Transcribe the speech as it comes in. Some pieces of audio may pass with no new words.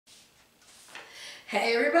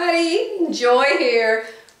Hey everybody, Joy here.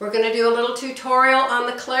 We're going to do a little tutorial on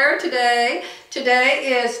the Clara today.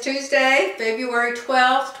 Today is Tuesday, February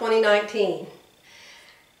 12th, 2019.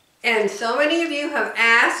 And so many of you have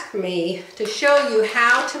asked me to show you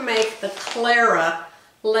how to make the Clara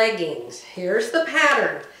leggings. Here's the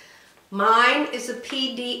pattern. Mine is a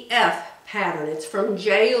PDF pattern. It's from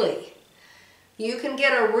Jalie. You can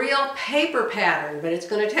get a real paper pattern, but it's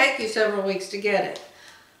going to take you several weeks to get it.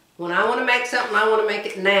 When I want to make something, I want to make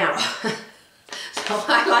it now. So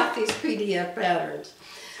I like these PDF patterns.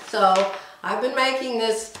 So I've been making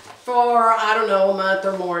this for, I don't know, a month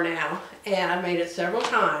or more now. And I've made it several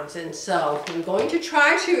times. And so I'm going to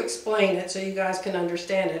try to explain it so you guys can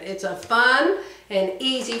understand it. It's a fun and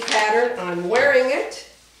easy pattern. I'm wearing it.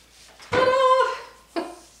 Ta-da!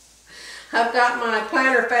 I've got my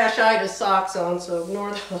plantar fasciitis socks on, so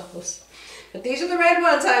ignore those. But these are the red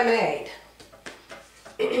ones I made.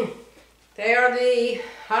 They are the,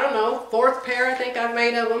 I don't know, fourth pair I think I've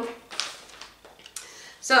made of them.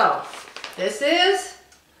 So, this is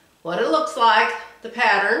what it looks like, the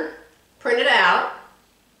pattern, printed out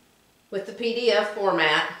with the PDF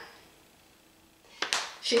format.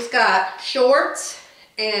 She's got shorts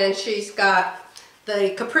and she's got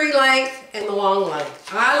the capri length and the long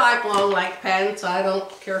length. I like long length pants, so I don't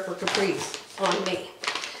care for capris on me.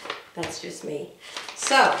 That's just me.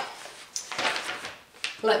 So,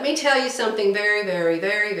 let me tell you something very, very,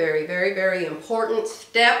 very, very, very, very important.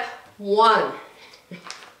 Step one.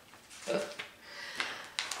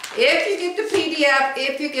 If you get the PDF,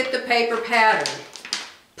 if you get the paper pattern,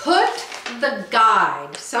 put the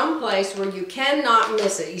guide someplace where you cannot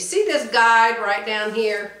miss it. You see this guide right down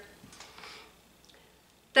here?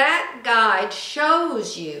 That guide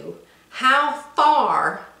shows you how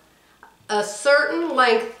far a certain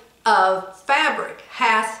length of fabric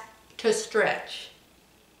has to stretch.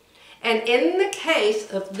 And in the case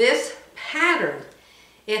of this pattern,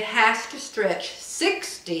 it has to stretch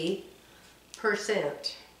 60%.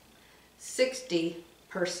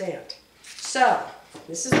 60%. So,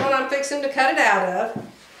 this is what I'm fixing to cut it out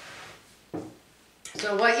of.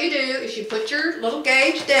 So what you do is you put your little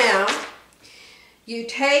gauge down. You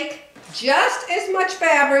take just as much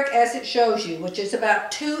fabric as it shows you, which is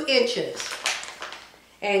about 2 inches.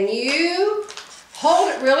 And you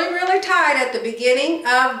hold it really, really tight at the beginning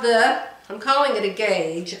of the, I'm calling it a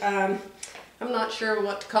gauge. I'm not sure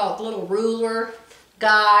what to call it, the little ruler,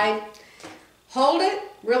 guide. Hold it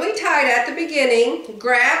really tight at the beginning,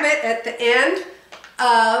 grab it at the end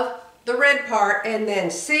of the red part, and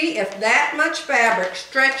then see if that much fabric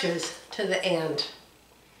stretches to the end.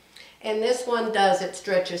 And this one does, it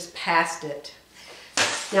stretches past it.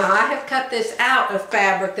 Now I have cut this out of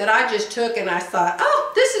fabric that I just took and I thought,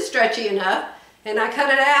 oh, this is stretchy enough. And I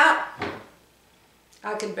cut it out.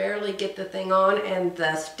 I could barely get the thing on and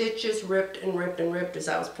the stitches ripped and ripped and ripped as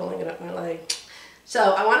I was pulling it up my leg.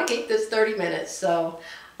 So I want to keep this 30 minutes, so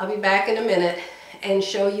I'll be back in a minute and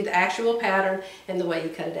show you the actual pattern and the way you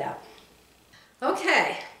cut it out.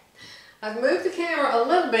 Okay, I've moved the camera a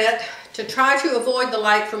little bit to try to avoid the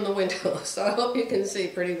light from the window, so I hope you can see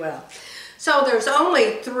pretty well. So there's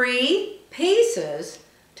only 3 pieces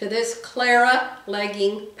to this Clara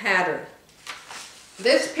legging pattern.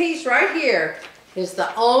 This piece right here is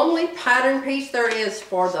the only pattern piece there is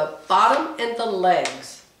for the bottom and the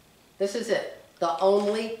legs. This is it, the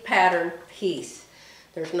only pattern piece.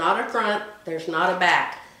 There's not a front, there's not a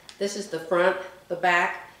back. This is the front, the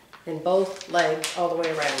back, and both legs all the way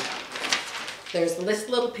around. There's this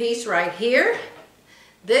little piece right here.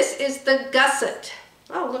 This is the gusset.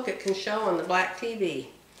 Oh, look, it can show on the black TV.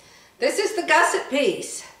 This is the gusset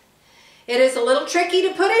piece. It is a little tricky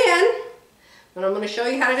to put in, and I'm going to show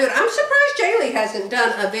you how to do it. I'm surprised Jalie hasn't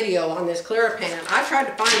done a video on this Clara pant. I tried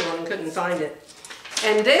to find one and couldn't find it.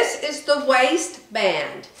 And this is the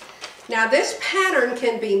waistband. Now this pattern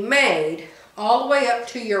can be made all the way up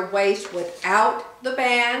to your waist without the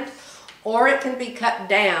band, or it can be cut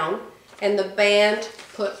down and the band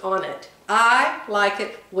put on it. I like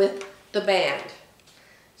it with the band.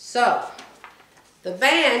 So, the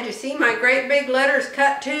band, you see my great big letters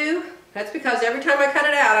cut too? That's because every time I cut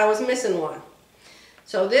it out, I was missing one.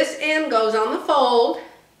 So this end goes on the fold.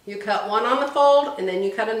 You cut one on the fold, and then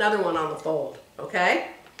you cut another one on the fold, okay?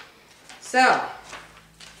 So,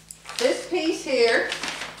 this piece here,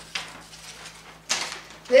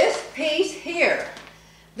 this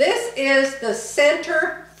is the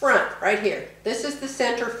center front, right here. This is the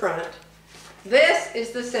center front. This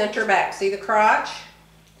is the center back. See the crotch?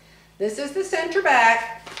 This is the center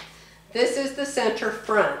back. This is the center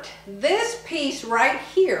front. This piece right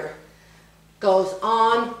here goes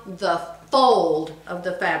on the fold of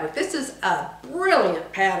the fabric. This is a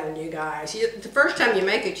brilliant pattern, you guys. The first time you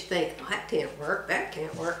make it, you think, oh, that can't work, that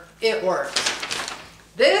can't work. It works.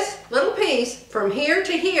 This little piece from here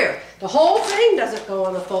to here, the whole thing doesn't go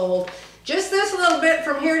on the fold. Just this little bit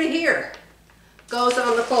from here to here goes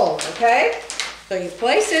on the fold, okay? So you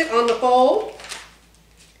place it on the fold.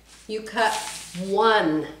 You cut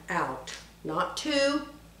one out, not two,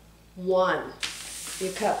 one.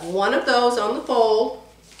 You cut one of those on the fold.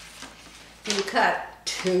 You cut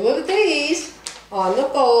two of these on the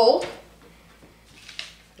fold.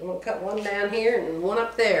 I'm going to cut one down here and one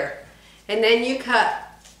up there. And then you cut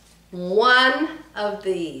one of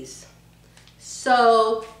these.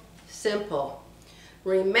 So simple.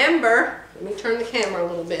 Remember, let me turn the camera a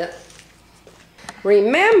little bit.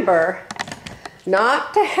 Remember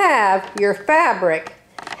not to have your fabric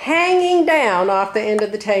hanging down off the end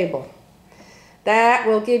of the table. That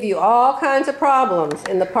will give you all kinds of problems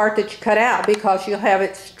in the part that you cut out because you'll have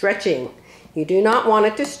it stretching. You do not want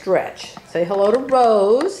it to stretch. Say hello to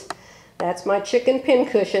Rose. That's my chicken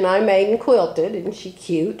pincushion I made and quilted. Isn't she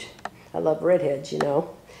cute? I love redheads, you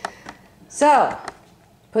know. So,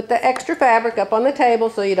 put the extra fabric up on the table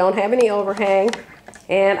so you don't have any overhang.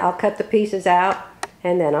 And I'll cut the pieces out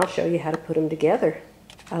and then I'll show you how to put them together.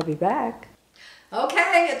 I'll be back.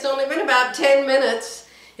 Okay, it's only been about 10 minutes.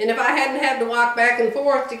 And if I hadn't had to walk back and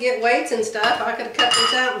forth to get weights and stuff, I could have cut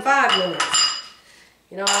this out in 5 minutes.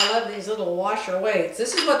 You know, I love these little washer weights.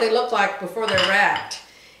 This is what they look like before they're wrapped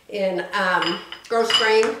in grow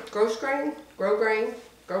grain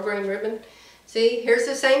ribbon. See, here's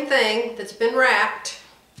the same thing that's been wrapped.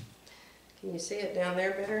 Can you see it down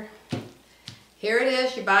there better? Here it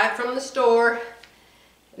is. You buy it from the store.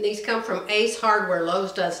 And these come from Ace Hardware.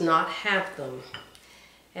 Lowe's does not have them.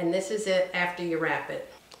 And this is it after you wrap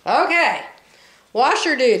it. Okay,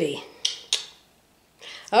 washer duty.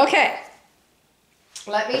 Okay,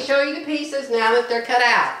 let me show you the pieces now that they're cut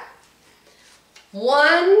out.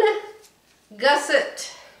 One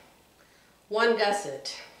gusset. One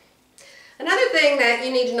gusset. Another thing that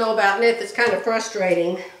you need to know about knit that's kind of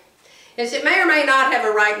frustrating is it may or may not have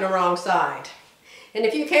a right and a wrong side. And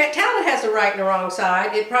if you can't tell it has a right and a wrong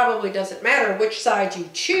side, it probably doesn't matter which side you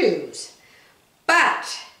choose.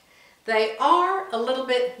 But they are a little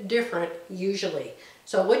bit different usually.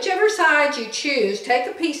 So whichever side you choose, take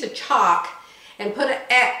a piece of chalk and put an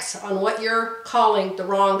X on what you're calling the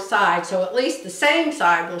wrong side, so at least the same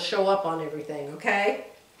side will show up on everything, okay?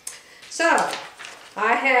 So,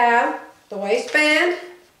 I have the waistband,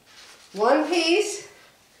 one piece,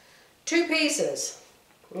 two pieces,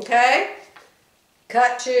 okay?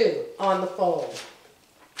 Cut two on the fold.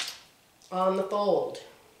 On the fold.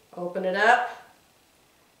 Open it up.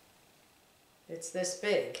 It's this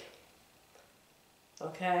big.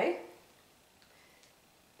 Okay?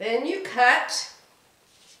 Then you cut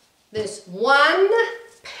this one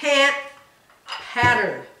pant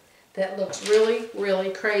pattern that looks really,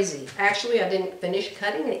 really crazy. Actually, I didn't finish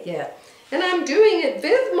cutting it yet. And I'm doing it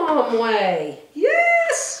Viv Mom way.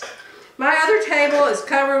 Yes! My other table is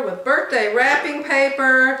covered with birthday wrapping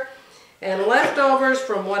paper and leftovers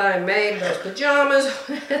from what I made those pajamas.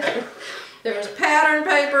 There's pattern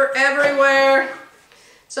paper everywhere.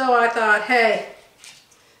 So I thought, hey,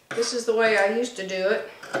 this is the way I used to do it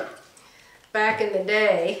back in the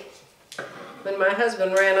day when my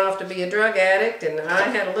husband ran off to be a drug addict and I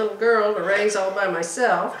had a little girl to raise all by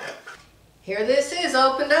myself. Here this is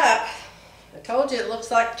opened up. I told you it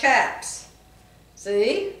looks like chaps.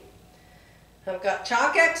 See? I've got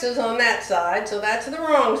chalk X's on that side, so that's the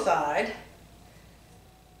wrong side.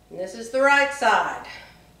 And this is the right side.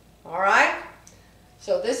 Alright?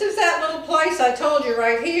 So this is that little place I told you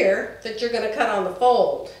right here that you're going to cut on the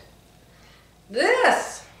fold.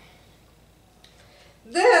 This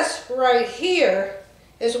right here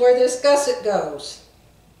is where this gusset goes.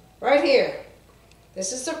 Right here.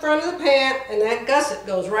 This is the front of the pant and that gusset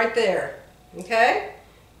goes right there. Okay?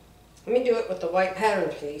 Let me do it with the white pattern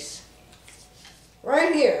piece.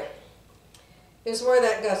 Right here is where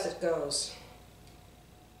that gusset goes.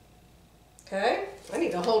 Okay? I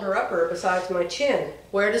need to hold her upper besides my chin.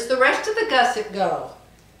 Where does the rest of the gusset go?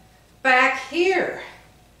 Back here.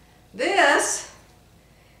 This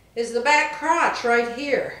is the back crotch right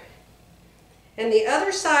here. And the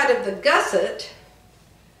other side of the gusset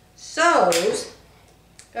sews,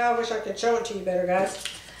 God, I wish I could show it to you better, guys.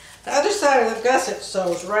 The other side of the gusset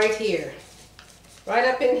sews right here. Right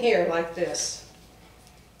up in here like this.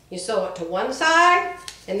 You sew it to one side,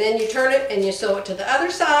 and then you turn it and you sew it to the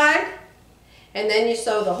other side, and then you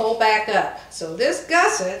sew the whole back up. So this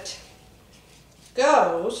gusset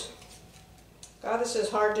goes, God, this is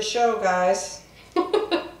hard to show, guys.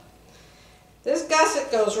 This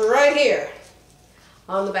gusset goes right here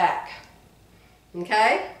on the back.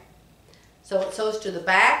 Okay? So it sews to the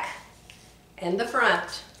back and the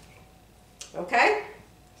front. Okay?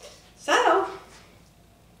 So,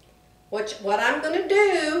 what I'm going to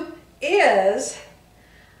do is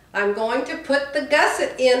I'm going to put the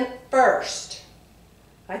gusset in first,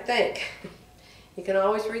 I think. You can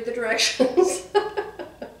always read the directions.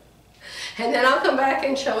 And then I'll come back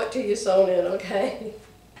and show it to you sewn in, okay?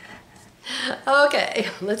 Okay,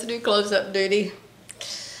 let's do close-up duty.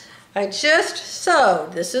 I just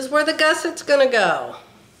sewed. This is where the gusset's going to go.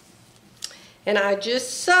 And I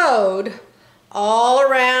just sewed all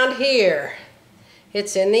around here.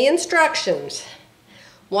 It's in the instructions.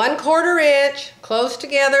 1/4 inch, close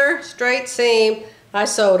together, straight seam. I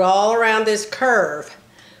sewed all around this curve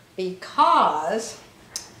because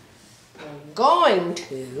I'm going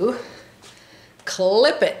to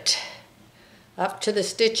clip it up to the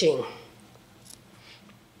stitching.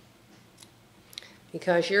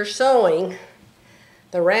 Because you're sewing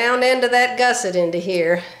the round end of that gusset into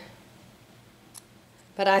here.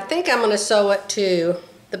 But I think I'm going to sew it to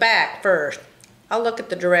the back first. I'll look at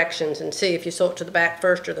the directions and see if you sew it to the back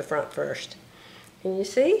first or the front first. Can you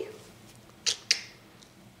see?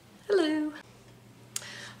 Hello.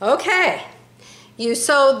 Okay. You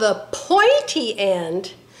sew the pointy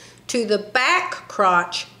end to the back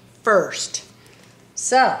crotch first.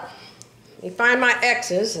 So, let me find my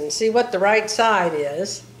X's and see what the right side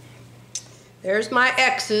is. There's my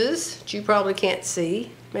X's, that you probably can't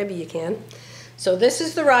see. Maybe you can. So this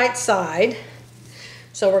is the right side.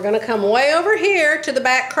 So we're going to come way over here to the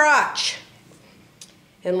back crotch.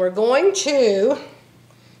 And we're going to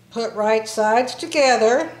put right sides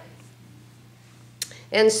together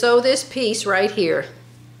and sew this piece right here.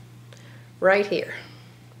 Right here.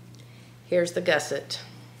 Here's the gusset.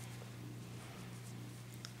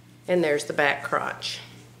 And there's the back crotch.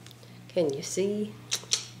 Can you see?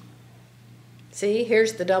 See,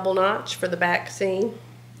 here's the double notch for the back seam.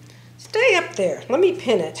 Stay up there. Let me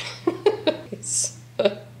pin it.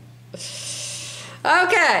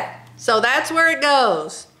 Okay, so that's where it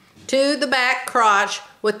goes. To the back crotch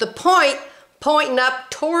with the point pointing up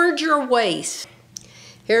towards your waist.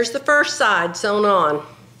 Here's the first side sewn on.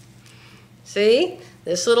 See?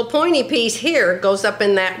 This little pointy piece here goes up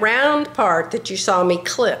in that round part that you saw me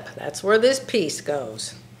clip. That's where this piece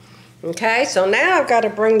goes. Okay, so now I've got to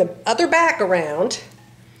bring the other back around.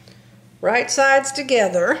 Right sides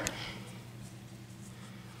together.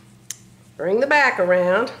 Bring the back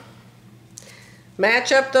around.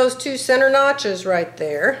 Match up those two center notches right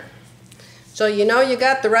there. So you know you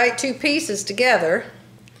got the right two pieces together.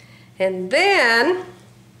 And then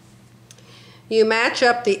you match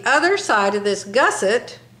up the other side of this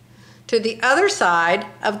gusset to the other side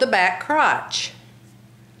of the back crotch.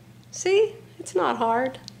 See? It's not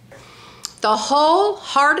hard. The whole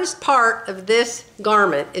hardest part of this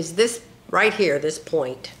garment is this right here, this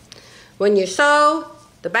point. When you sew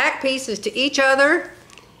the back pieces to each other,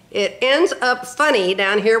 it ends up funny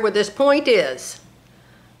down here where this point is.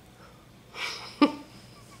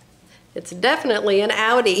 It's definitely an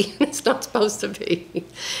outie. It's not supposed to be.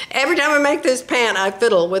 Every time I make this pant, I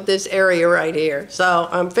fiddle with this area right here. So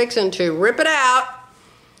I'm fixing to rip it out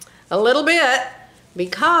a little bit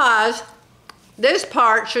because this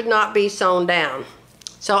part should not be sewn down.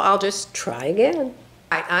 So I'll just try again.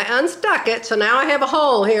 I unstuck it, so now I have a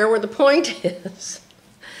hole here where the point is.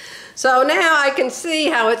 So now I can see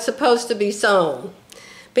how it's supposed to be sewn.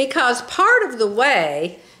 Because part of the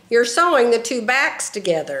way, you're sewing the two backs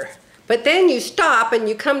together. But then you stop and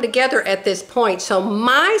you come together at this point. So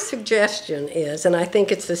my suggestion is, and I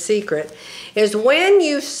think it's the secret, is when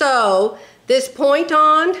you sew this point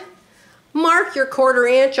on, mark your 1/4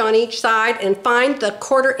 inch on each side and find the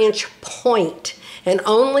 1/4 inch point and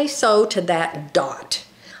only sew to that dot.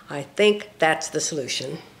 I think that's the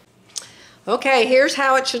solution. Okay, here's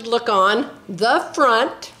how it should look on the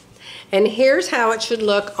front, and here's how it should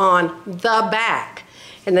look on the back.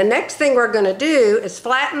 And the next thing we're going to do is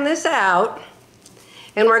flatten this out,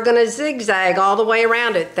 and we're going to zigzag all the way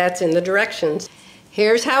around it. That's in the directions.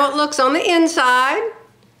 Here's how it looks on the inside.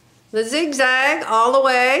 The zigzag all the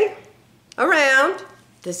way around.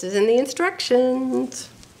 This is in the instructions.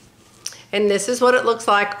 And this is what it looks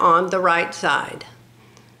like on the right side.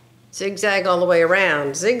 Zigzag all the way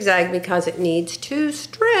around. Zigzag because it needs to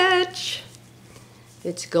stretch.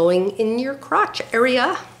 It's going in your crotch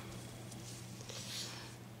area.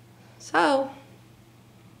 So,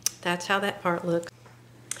 that's how that part looks.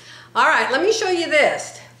 All right, let me show you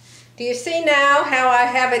this. Do you see now how I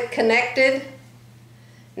have it connected?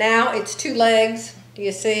 Now it's two legs. Do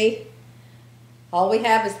you see? All we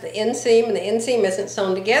have is the inseam, and the inseam isn't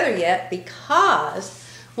sewn together yet because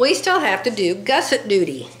we still have to do gusset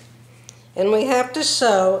duty. And we have to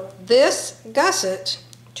sew this gusset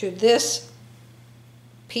to this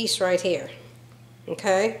piece right here.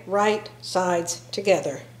 Okay, right sides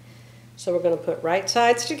together. So we're going to put right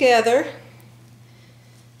sides together.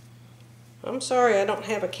 I'm sorry I don't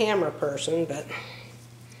have a camera person, but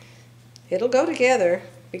it'll go together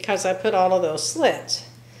because I put all of those slits.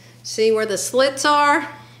 See where the slits are?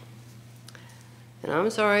 And I'm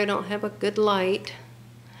sorry I don't have a good light.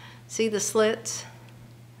 See the slits?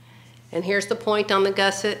 And here's the point on the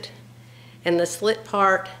gusset, and the slit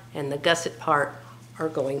part and the gusset part are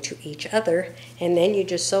going to each other, and then you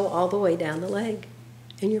just sew all the way down the leg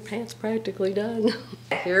and your pant's practically done.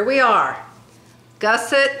 Here we are,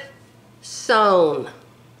 gusset sewn.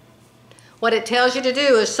 What it tells you to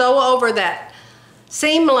do is sew over that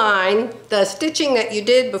seam line, the stitching that you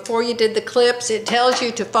did before you did the clips. It tells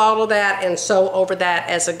you to follow that and sew over that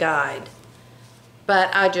as a guide.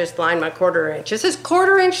 But I just lined my 1/4 inch. This is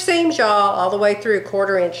 1/4 inch seams, y'all, all the way through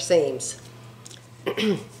 1/4 inch seams.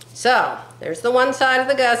 So, there's the one side of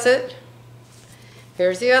the gusset.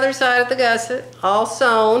 Here's the other side of the gusset, all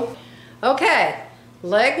sewn. Okay,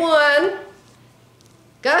 leg 1,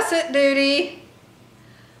 gusset duty,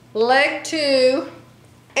 leg 2,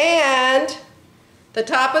 and the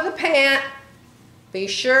top of the pant. Be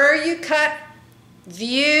sure you cut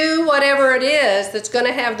view whatever it is that's going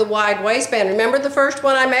to have the wide waistband. Remember the first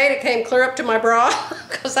one I made? It came clear up to my bra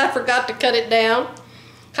because I forgot to cut it down.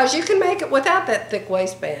 Because you can make it without that thick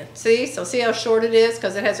waistband. See? So see how short it is?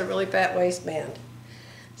 Because it has a really fat waistband.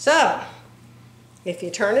 So, if you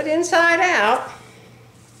turn it inside out,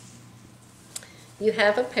 you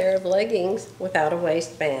have a pair of leggings without a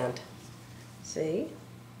waistband. See?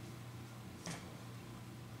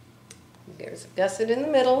 There's a gusset in the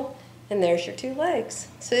middle, and there's your 2 legs.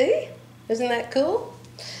 See? Isn't that cool?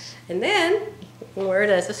 And then, you can wear it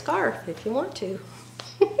as a scarf if you want to.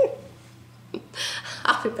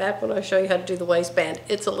 I'll be back when I show you how to do the waistband.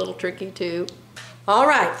 It's a little tricky too. All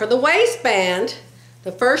right, for the waistband,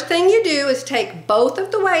 the first thing you do is take both of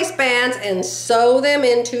the waistbands and sew them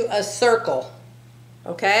into a circle.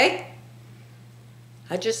 Okay?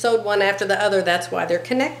 I just sewed one after the other. That's why they're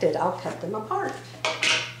connected. I'll cut them apart.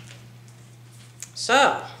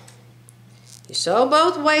 So, you sew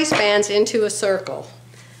both waistbands into a circle.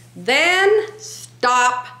 Then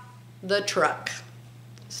stop the truck.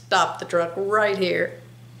 Stop the truck right here.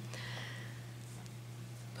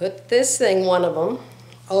 Put this thing, one of them,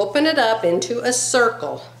 open it up into a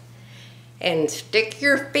circle and stick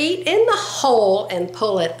your feet in the hole and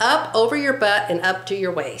pull it up over your butt and up to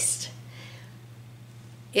your waist.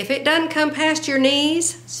 If it doesn't come past your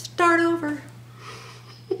knees, start over.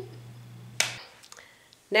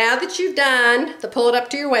 Now that you've done the pull it up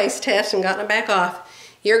to your waist test and gotten it back off,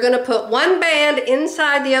 you're going to put one band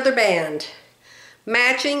inside the other band,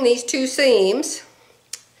 matching these 2 seams.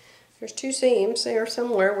 There's 2 seams there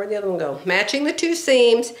somewhere. Where'd the other one go? Matching the 2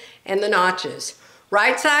 seams and the notches.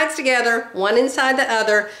 Right sides together, one inside the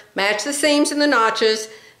other. Match the seams and the notches.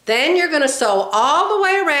 Then you're going to sew all the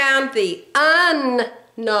way around the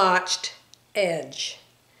unnotched edge.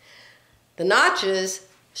 The notches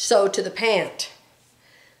sew to the pant.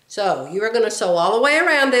 So you are going to sew all the way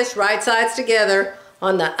around this, right sides together,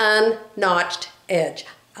 on the unnotched edge.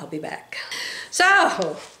 I'll be back.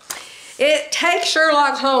 So, it takes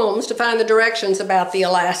Sherlock Holmes to find the directions about the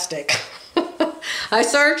elastic. I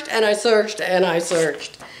searched and I searched and I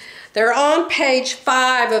searched. They're on page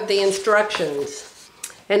 5 of the instructions.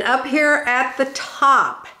 And up here at the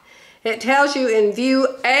top, it tells you in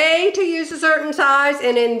view A to use a certain size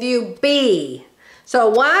and in view B. So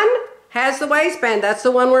 1 has the waistband, that's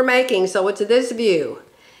the one we're making, so it's this view.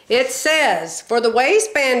 It says for the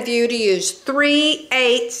waistband view to use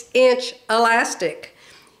 3/8 inch elastic.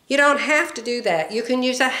 You don't have to do that. You can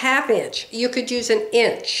use a 1/2 inch. You could use an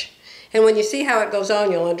inch. And when you see how it goes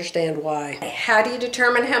on, you'll understand why. How do you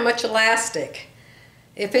determine how much elastic?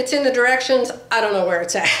 If it's in the directions, I don't know where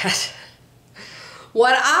it's at.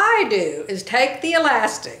 What I do is take the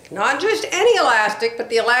elastic, not just any elastic, but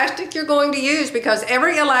the elastic you're going to use, because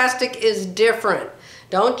every elastic is different.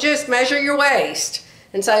 Don't just measure your waist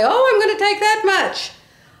and say, oh, I'm going to take that much.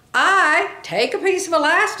 I take a piece of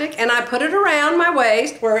elastic and I put it around my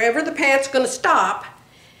waist wherever the pant's going to stop,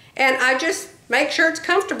 and I just make sure it's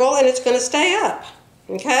comfortable and it's going to stay up.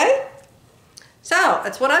 Okay? So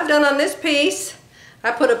that's what I've done on this piece.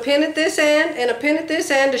 I put a pin at this end and a pin at this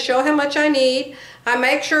end to show how much I need. I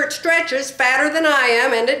make sure it stretches fatter than I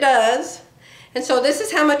am, and it does. And so this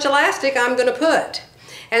is how much elastic I'm going to put.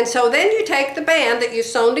 And so then you take the band that you've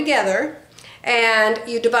sewn together and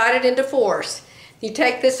you divide it into fours. You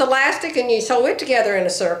take this elastic and you sew it together in a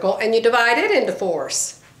circle and you divide it into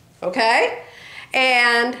fours, okay?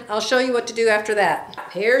 And I'll show you what to do after that.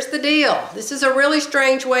 Here's the deal. This is a really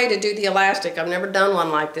strange way to do the elastic. I've never done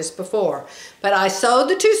one like this before. But I sewed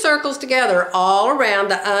the two circles together all around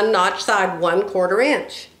the unnotched side 1/4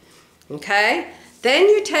 inch. Okay? Then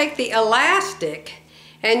you take the elastic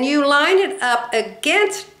and you line it up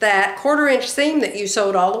against that 1/4 inch seam that you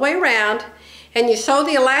sewed all the way around, and you sew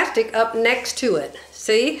the elastic up next to it.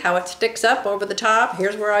 See how it sticks up over the top?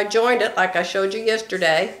 Here's where I joined it like I showed you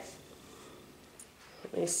yesterday.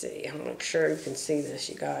 Let me see, I'm not sure you can see this,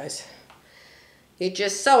 you guys. You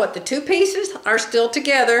just sew it. The two pieces are still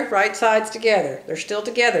together, right sides together. They're still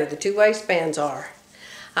together, the two waistbands are.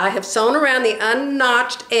 I have sewn around the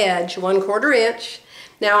unnotched edge 1/4 inch.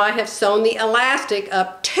 Now I have sewn the elastic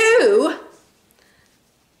up to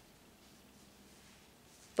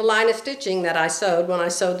the line of stitching that I sewed when I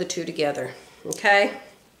sewed the two together, okay?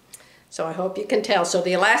 So I hope you can tell. So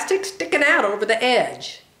the elastic's sticking out over the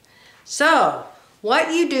edge. So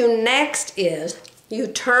what you do next is you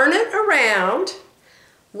turn it around,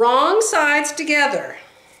 wrong sides together.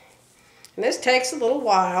 And this takes a little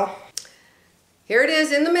while. Here it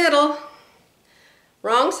is in the middle,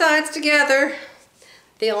 wrong sides together.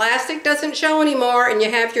 The elastic doesn't show anymore and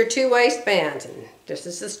you have your two waistbands. And this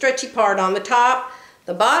is the stretchy part on the top.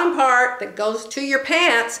 The bottom part that goes to your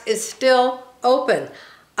pants is still open.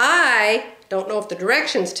 I don't know if the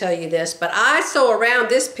directions tell you this, but I sew around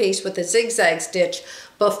this piece with a zigzag stitch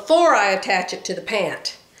before I attach it to the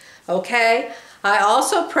pant. Okay? I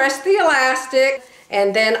also press the elastic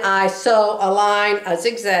and then I sew a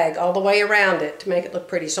zigzag all the way around it to make it look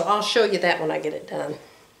pretty. So I'll show you that when I get it done.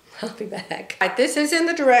 I'll be back. Right, this is in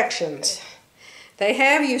the directions. They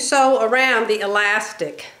have you sew around the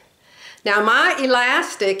elastic. Now my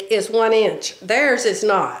elastic is 1 inch. Theirs is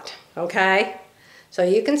not, okay? So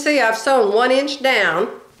you can see I've sewn 1 inch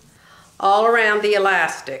down all around the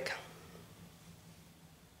elastic.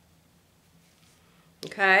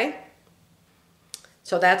 Okay?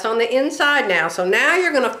 So that's on the inside now. So now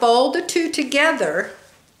you're going to fold the two together.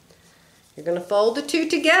 You're going to fold the two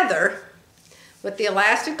together with the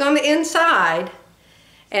elastic on the inside,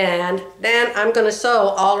 and then I'm going to sew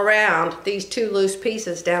all around these two loose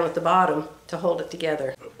pieces down at the bottom to hold it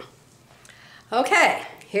together. Okay,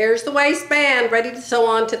 here's the waistband ready to sew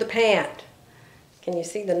onto the pant. Can you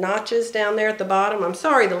see the notches down there at the bottom? I'm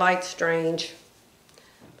sorry the light's strange,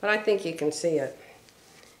 but I think you can see it.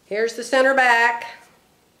 Here's the center back.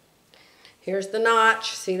 Here's the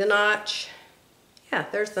notch. See the notch? Yeah,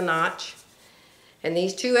 there's the notch. And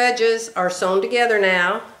these two edges are sewn together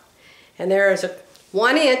now. And there is a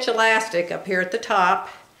 1 inch elastic up here at the top.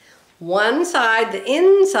 One side, the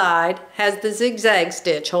inside, has the zigzag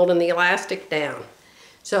stitch holding the elastic down.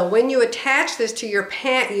 So when you attach this to your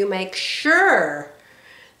pant, you make sure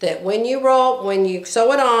that when you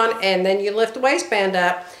sew it on and then you lift the waistband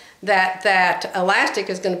up, that elastic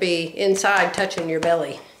is going to be inside touching your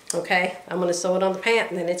belly. Okay? I'm going to sew it on the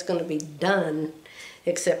pant and then it's going to be done,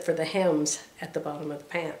 except for the hems at the bottom of the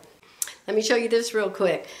pant. Let me show you this real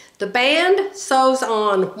quick. The band sews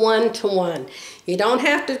on 1 to 1. You don't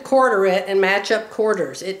have to quarter it and match up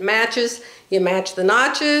quarters. It matches, you match the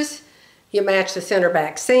notches, you match the center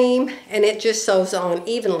back seam, and it just sews on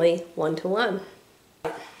evenly 1 to 1.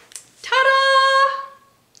 Ta-da!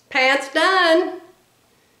 Pants done.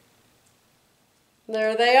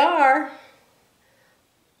 There they are.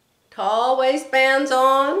 Tall waistbands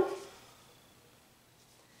on.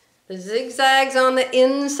 The zigzags on the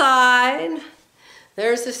inside.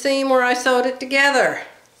 There's the seam where I sewed it together.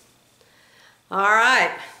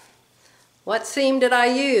 Alright, what seam did I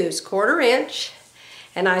use? 1/4 inch.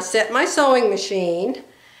 And I set my sewing machine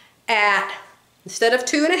at, instead of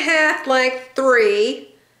 2.5 length, 3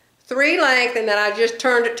 length, and then I just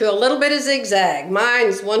turned it to a little bit of zigzag.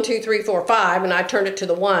 Mine's 1, 2, 3, 4, 5, and I turned it to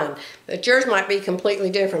the 1. But yours might be completely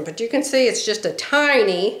different. But you can see it's just a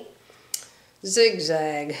tiny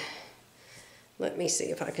zigzag. Let me see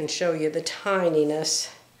if I can show you the tininess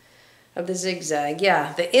of the zigzag.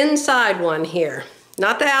 Yeah, the inside one here.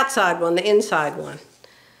 Not the outside one, the inside one.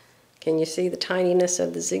 Can you see the tininess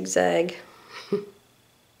of the zigzag?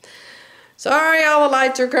 Sorry, all the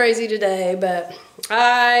lights are crazy today, but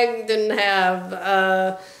I didn't have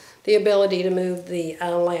the ability to move the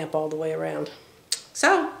lamp all the way around.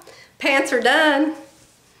 So, pants are done.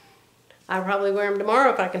 I'll probably wear them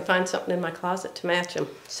tomorrow if I can find something in my closet to match them.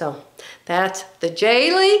 So, that's the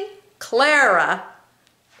Jalie Clara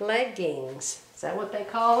Leggings. Is that what they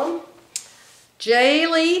call them?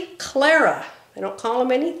 Jalie Clara. They don't call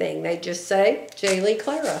them anything. They just say Jalie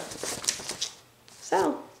Clara.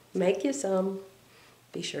 So, make you some.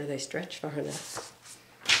 Be sure they stretch far enough.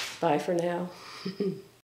 Bye for now.